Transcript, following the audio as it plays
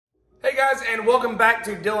guys, and welcome back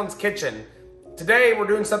to Dylan's Kitchen. Today we're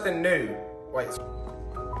doing something new. Wait. It's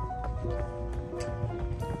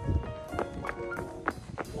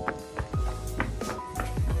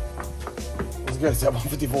good, it's at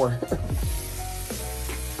 154.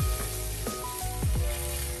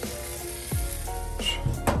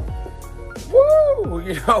 Woo!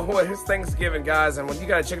 You know what? It's Thanksgiving, guys, and when you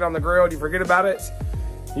got a chicken on the grill and you forget about it,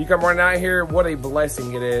 you come running out here, what a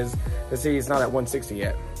blessing it is to see it's not at 160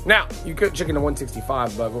 yet. Now, you cook chicken to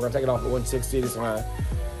 165, but we're gonna take it off at 160. Just gonna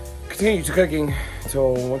continue to cooking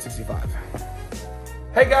until 165.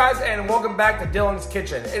 Hey guys, and welcome back to Dylan's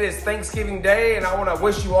Kitchen. It is Thanksgiving Day, and I wanna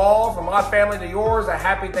wish you all, from my family to yours, a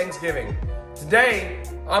happy Thanksgiving. Today,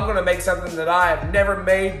 I'm gonna make something that I have never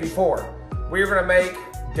made before. We're gonna make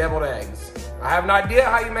deviled eggs. I have an idea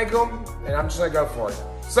how you make them, and I'm just gonna go for it.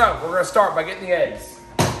 So, we're gonna start by getting the eggs.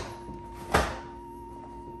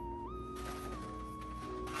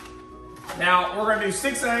 Now, we're gonna do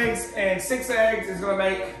 6 eggs, and 6 eggs is gonna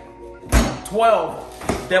make 12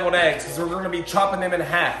 deviled eggs, because we're gonna be chopping them in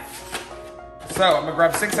half. So, I'm gonna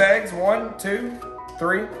grab 6 eggs. 1, 2,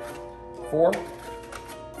 3, 4,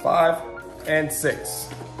 5, and 6.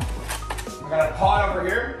 I got a pot over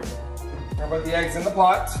here. I'm gonna put the eggs in the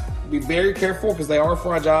pot. Be very careful, because they are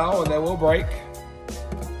fragile and they will break.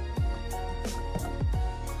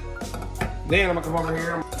 Then I'm gonna come over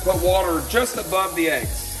here and put water just above the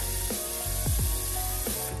eggs.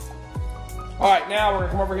 All right, now we're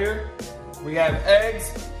gonna come over here. We have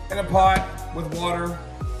eggs in a pot with water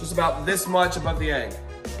just about this much above the egg.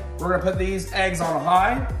 We're gonna put these eggs on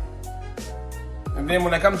high. And then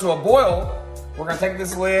when they come to a boil, we're gonna take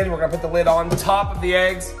this lid, we're gonna put the lid on top of the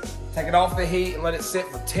eggs, take it off the heat and let it sit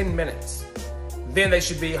for 10 minutes. Then they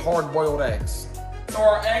should be hard boiled eggs. So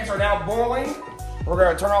our eggs are now boiling. We're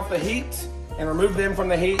gonna turn off the heat and remove them from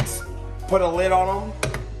the heat, put a lid on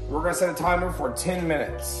them. We're gonna set a timer for 10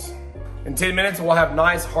 minutes. In 10 minutes, we'll have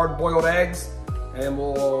nice hard-boiled eggs, and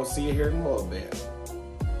we'll see you here in a little bit.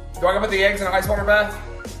 Do I gotta put the eggs in an ice water bath?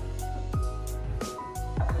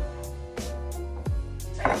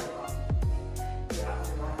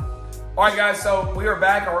 All right, guys, so we are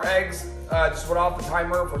back. Our eggs just went off the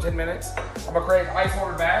timer for 10 minutes. I'm gonna create an ice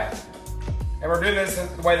water bath, and we're doing this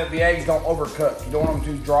in the way that the eggs don't overcook. You don't want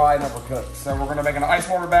them too dry and overcooked. So we're gonna make an ice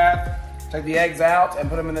water bath, take the eggs out, and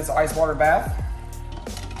put them in this ice water bath.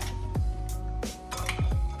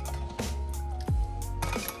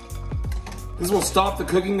 This will stop the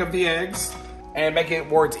cooking of the eggs and make it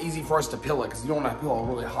where it's easy for us to peel it, because you don't want to peel a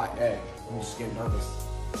really hot egg. You just get nervous,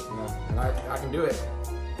 you know, and I can do it.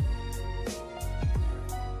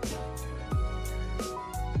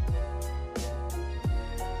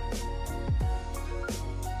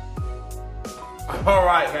 All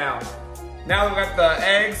right, now that we've got the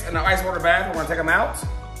eggs in the ice water bath, we're gonna take them out.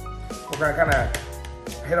 We're gonna kind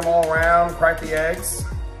of hit them all around, crack the eggs,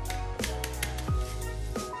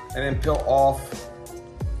 and then peel off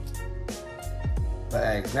the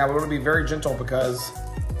eggs. Now we're gonna be very gentle because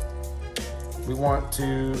we want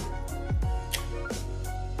to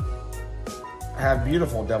have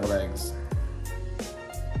beautiful deviled eggs.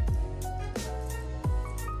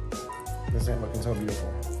 This ain't looking so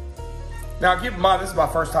beautiful. Now keep in mind, this is my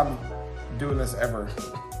first time doing this ever.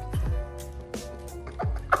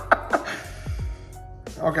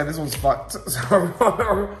 Okay, this one's fucked.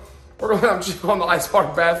 So we're gonna chill on the ice water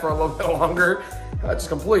bath for a little bit longer. I just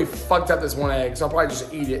completely fucked up this one egg, so I'll probably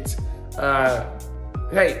just eat it.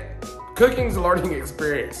 Hey, cooking's a learning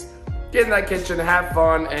experience. Get in that kitchen, have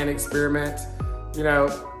fun, and experiment. You know,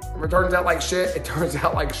 if it turns out like shit, it turns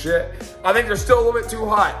out like shit. I think they're still a little bit too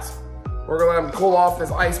hot. We're gonna let them cool off this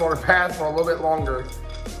ice water bath for a little bit longer.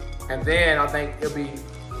 And then I think it'll be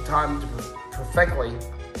time to perfectly,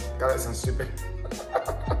 God, that sounds stupid.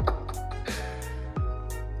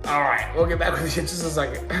 All right, we'll get back with you in just a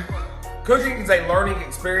second. Cooking is a learning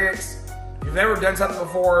experience. If you've never done something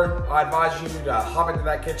before, I advise you to hop into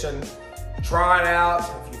that kitchen, try it out.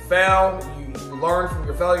 If you fail, you learn from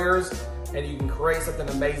your failures, and you can create something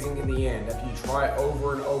amazing in the end. If you try it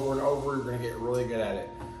over and over and over, you're gonna get really good at it.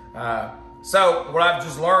 So what I've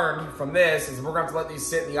just learned from this is we're gonna have to let these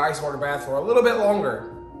sit in the ice water bath for a little bit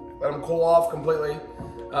longer. Let them cool off completely.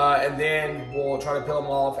 And then we'll try to peel them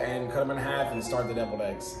off and cut them in half and start the deviled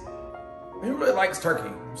eggs. Who really likes turkey?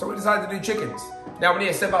 So we decided to do chickens. Now we need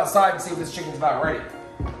to step outside and see if this chicken's about ready.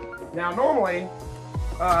 Now normally,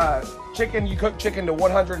 chicken, you cook chicken to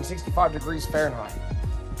 165 degrees Fahrenheit.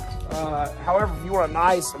 However, if you want a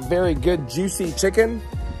nice, very good, juicy chicken,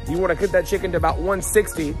 you want to cook that chicken to about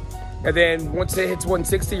 160. And then once it hits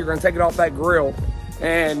 160, you're gonna take it off that grill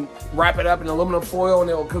and wrap it up in aluminum foil, and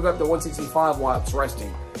it will cook up to 165 while it's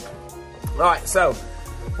resting. All right, so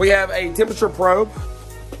we have a temperature probe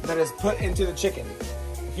that is put into the chicken.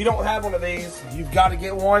 If you don't have one of these, you've got to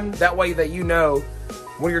get one. That way that you know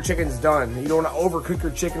when your chicken's done. You don't want to overcook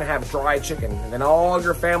your chicken and have dry chicken. And then all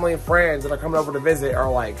your family and friends that are coming over to visit are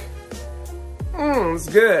like, it's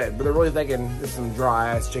good. But they're really thinking this is some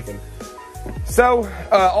dry ass chicken. So,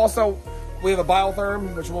 also, we have a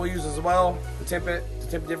biotherm, which we'll use as well to temp it, to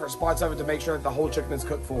temp different spots of it to make sure that the whole chicken is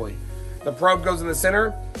cooked fully. The probe goes in the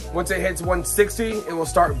center. Once it hits 160, it will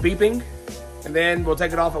start beeping. And then we'll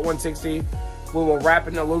take it off at 160. We will wrap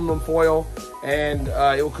it in aluminum foil, and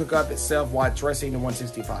it will cook up itself while it's resting in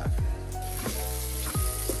 165.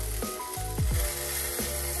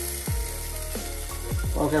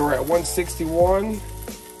 Okay, we're at 161,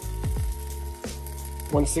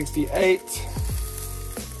 168.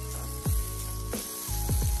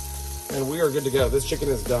 And we are good to go. This chicken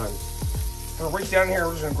is done. I'm gonna reach down here,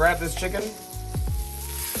 we're just gonna grab this chicken.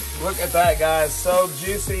 Look at that, guys. So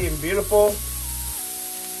juicy and beautiful.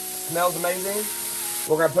 Smells amazing.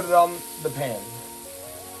 We're gonna put it on the pan.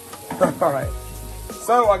 All right.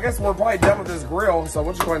 So I guess we're probably done with this grill. So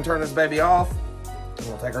we'll just go ahead and turn this baby off. And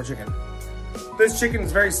we'll take our chicken. This chicken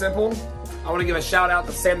is very simple. I wanna give a shout out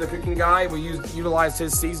to Sam the cooking guy. We utilized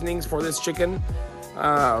his seasonings for this chicken.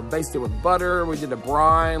 Basted it with butter. We did a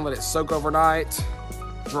brine, let it soak overnight,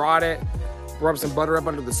 dried it, rubbed some butter up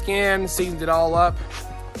under the skin, seasoned it all up.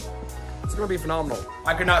 It's gonna be phenomenal.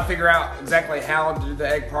 I could not figure out exactly how to do the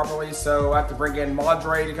egg properly, so I have to bring in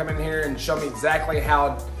Madre to come in here and show me exactly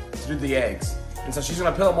how to do the eggs. And so she's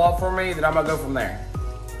gonna peel them off for me, then I'm gonna go from there.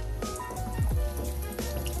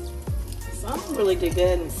 Some really do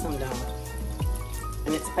good and some don't.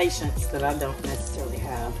 And it's patience that I don't necessarily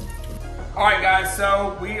have. All right, guys,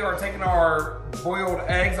 so we are taking our boiled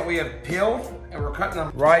eggs that we have peeled and we're cutting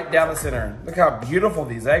them right down the center. Look how beautiful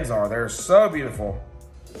these eggs are. They're so beautiful.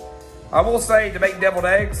 I will say, to make deviled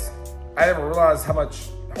eggs, I never realized how much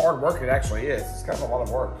hard work it actually is. It's kind of a lot of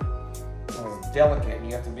work. It's delicate.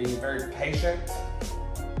 You have to be very patient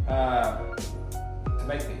to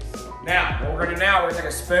make these. Now, what we're gonna do now, we're gonna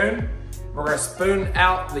take a spoon. We're gonna spoon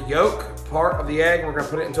out the yolk part of the egg and we're gonna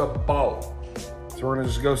put it into a bowl. So we're gonna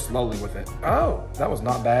just go slowly with it. Oh, that was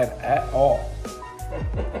not bad at all.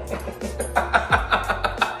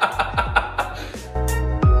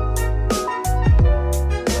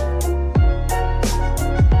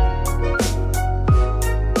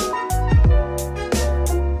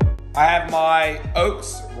 I have my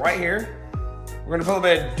oats right here. We're gonna put a little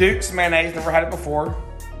bit of Duke's mayonnaise, never had it before. All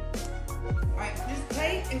right, just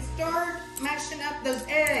take and start mashing up those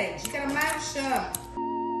eggs. You gotta mash them.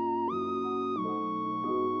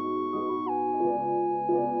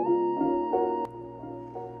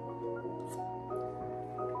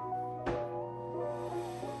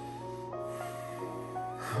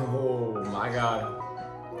 Oh my God.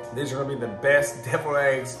 These are gonna be the best deviled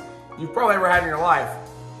eggs you've probably ever had in your life.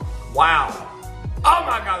 Wow. Oh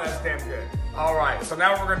my God, that's damn good. All right, so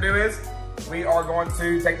now what we're gonna do is we are going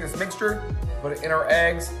to take this mixture, put it in our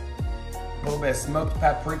eggs, a little bit of smoked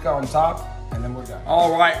paprika on top, and then we're done.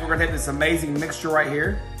 All right, we're gonna hit this amazing mixture right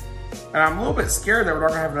here. And I'm a little bit scared that we're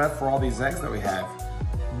not gonna have enough for all these eggs that we have.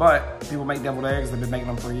 But people make deviled eggs, they've been making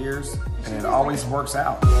them for years, and it always works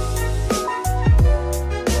out.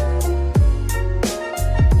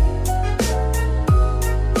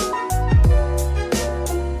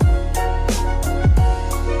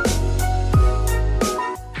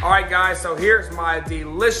 All right, guys, so here's my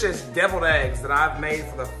delicious deviled eggs that I've made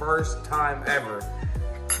for the first time ever.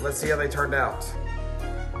 Let's see how they turned out.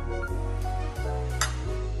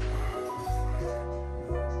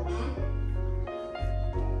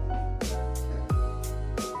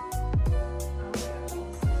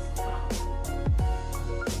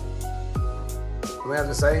 I have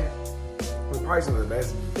to say, probably some of the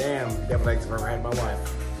best damn deviled eggs I've ever had in my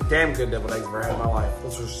life. Damn good deviled eggs I've ever had in my life.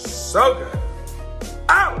 Those are so good.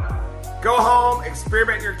 Oh! Go home,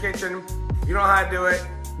 experiment in your kitchen. You know how to do it.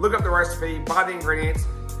 Look up the recipe, buy the ingredients,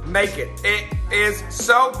 make it. It is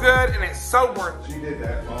so good and it's so worth it. She did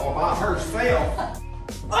that. All my hers failed.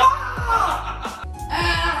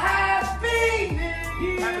 Happy New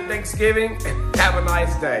Year! Happy Thanksgiving and have a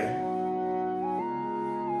nice day.